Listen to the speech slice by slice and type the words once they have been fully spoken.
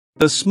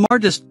The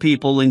smartest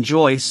people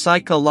enjoy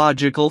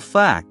psychological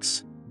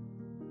facts.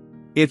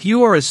 If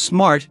you are as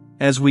smart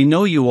as we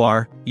know you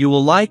are, you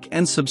will like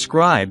and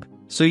subscribe,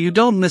 so you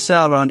don't miss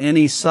out on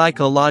any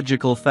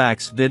psychological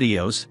facts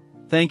videos.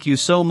 Thank you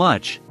so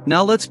much.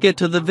 Now let's get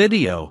to the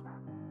video.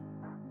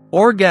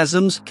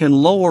 Orgasms can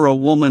lower a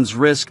woman's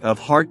risk of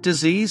heart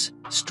disease,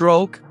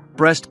 stroke,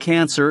 breast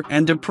cancer,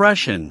 and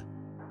depression.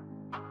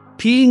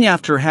 Peeing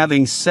after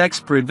having sex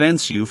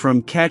prevents you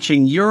from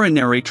catching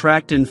urinary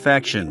tract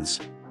infections.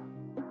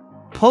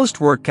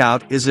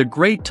 Post-workout is a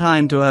great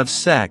time to have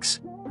sex.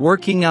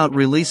 Working out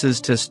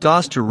releases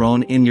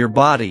testosterone in your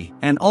body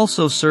and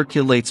also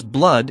circulates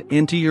blood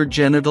into your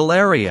genital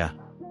area.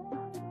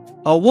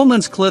 A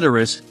woman's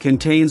clitoris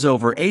contains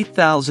over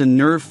 8,000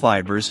 nerve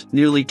fibers,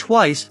 nearly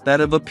twice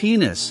that of a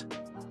penis.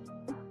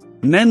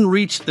 Men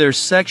reach their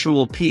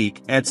sexual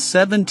peak at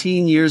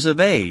 17 years of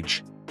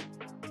age.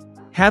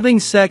 Having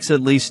sex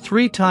at least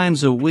 3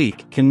 times a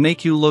week can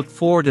make you look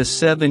 4 to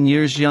 7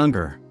 years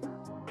younger.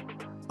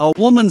 A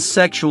woman's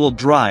sexual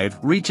drive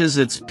reaches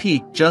its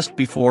peak just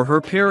before her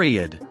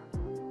period.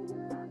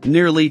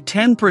 Nearly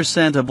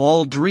 10% of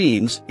all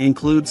dreams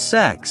include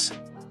sex.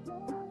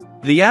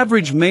 The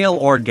average male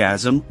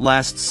orgasm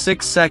lasts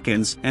 6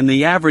 seconds and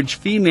the average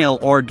female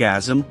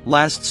orgasm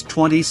lasts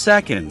 20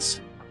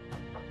 seconds.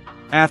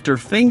 After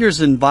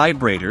fingers and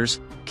vibrators,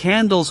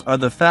 candles are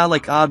the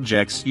phallic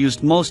objects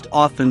used most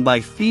often by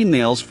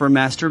females for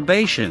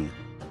masturbation.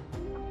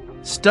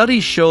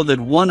 Studies show that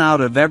 1 out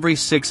of every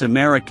 6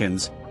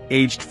 Americans,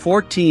 aged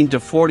 14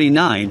 to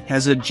 49,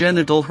 has a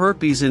genital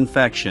herpes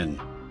infection.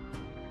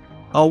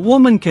 A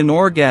woman can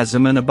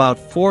orgasm in about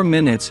 4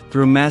 minutes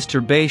through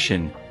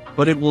masturbation,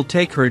 but it will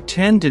take her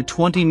 10 to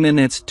 20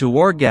 minutes to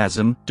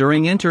orgasm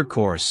during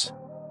intercourse.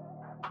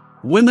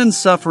 Women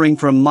suffering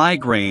from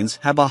migraines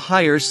have a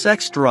higher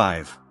sex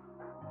drive.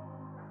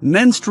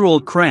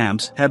 Menstrual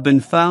cramps have been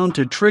found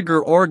to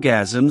trigger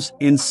orgasms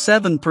in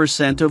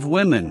 7% of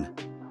women.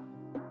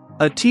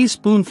 A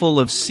teaspoonful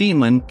of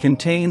semen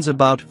contains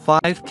about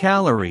 5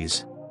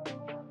 calories.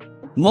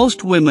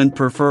 Most women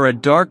prefer a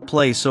dark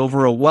place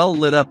over a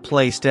well-lit-up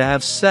place to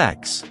have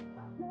sex.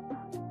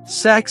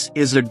 Sex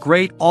is a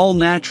great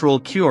all-natural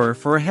cure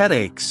for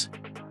headaches.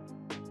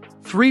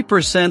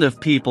 3% of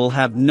people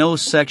have no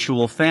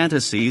sexual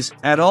fantasies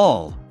at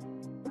all.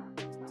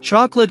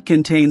 Chocolate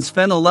contains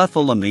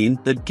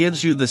phenylethylamine that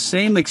gives you the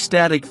same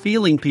ecstatic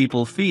feeling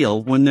people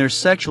feel when they're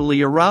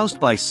sexually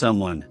aroused by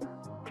someone.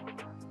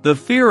 The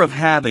fear of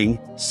having,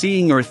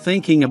 seeing or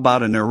thinking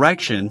about an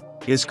erection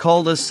is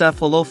called a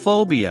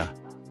cephalophobia.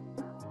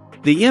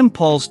 The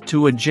impulse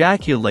to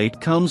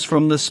ejaculate comes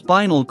from the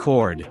spinal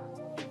cord.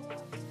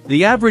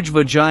 The average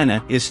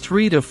vagina is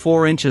 3 to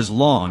 4 inches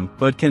long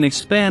but can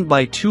expand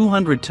by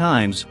 200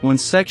 times when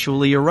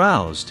sexually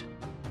aroused.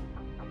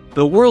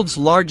 The world's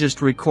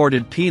largest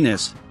recorded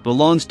penis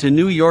belongs to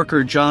New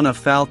Yorker Jonna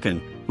Falcon,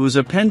 whose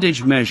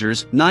appendage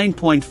measures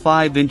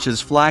 9.5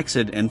 inches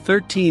flaccid and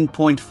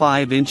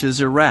 13.5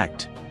 inches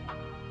erect.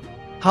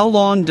 How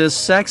long does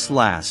sex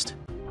last?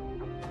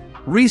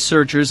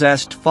 Researchers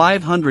asked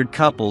 500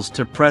 couples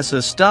to press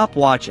a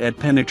stopwatch at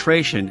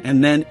penetration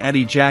and then at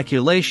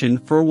ejaculation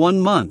for 1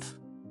 month.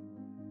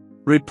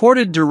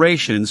 Reported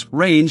durations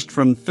ranged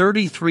from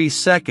 33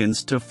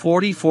 seconds to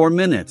 44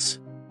 minutes.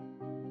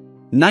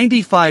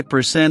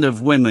 95%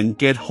 of women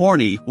get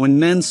horny when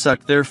men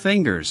suck their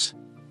fingers.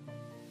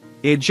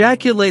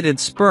 Ejaculated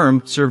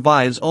sperm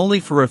survives only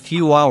for a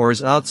few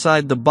hours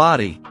outside the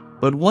body,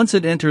 but once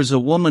it enters a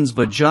woman's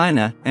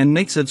vagina and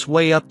makes its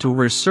way up to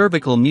her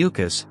cervical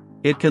mucus,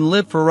 it can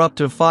live for up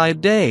to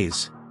 5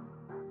 days.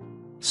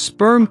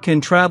 Sperm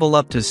can travel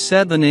up to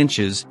 7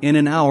 inches in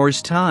an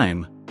hour's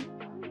time.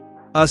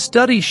 A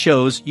study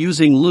shows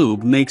using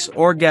lube makes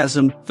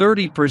orgasm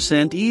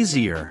 30%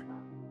 easier.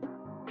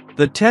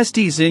 The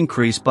testes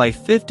increase by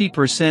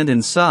 50%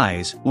 in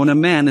size when a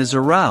man is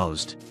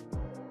aroused.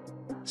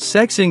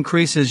 Sex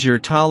increases your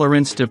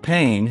tolerance to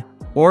pain.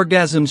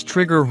 Orgasms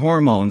trigger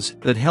hormones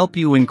that help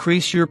you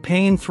increase your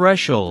pain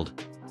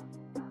threshold.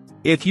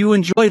 If you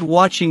enjoyed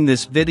watching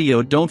this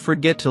video, don't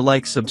forget to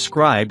like,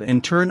 subscribe,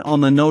 and turn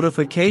on the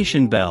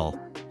notification bell,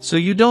 so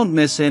you don't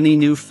miss any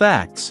new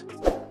facts.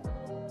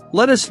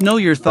 Let us know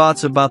your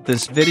thoughts about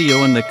this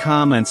video in the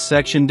comments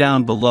section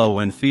down below,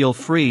 and feel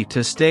free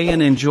to stay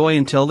and enjoy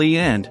until the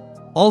end.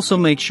 Also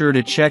make sure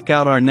to check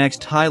out our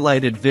next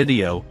highlighted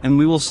video, and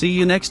we will see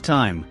you next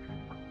time.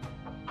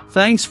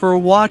 Thanks for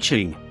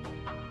watching.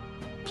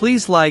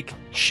 Please like,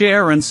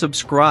 share and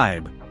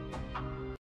subscribe.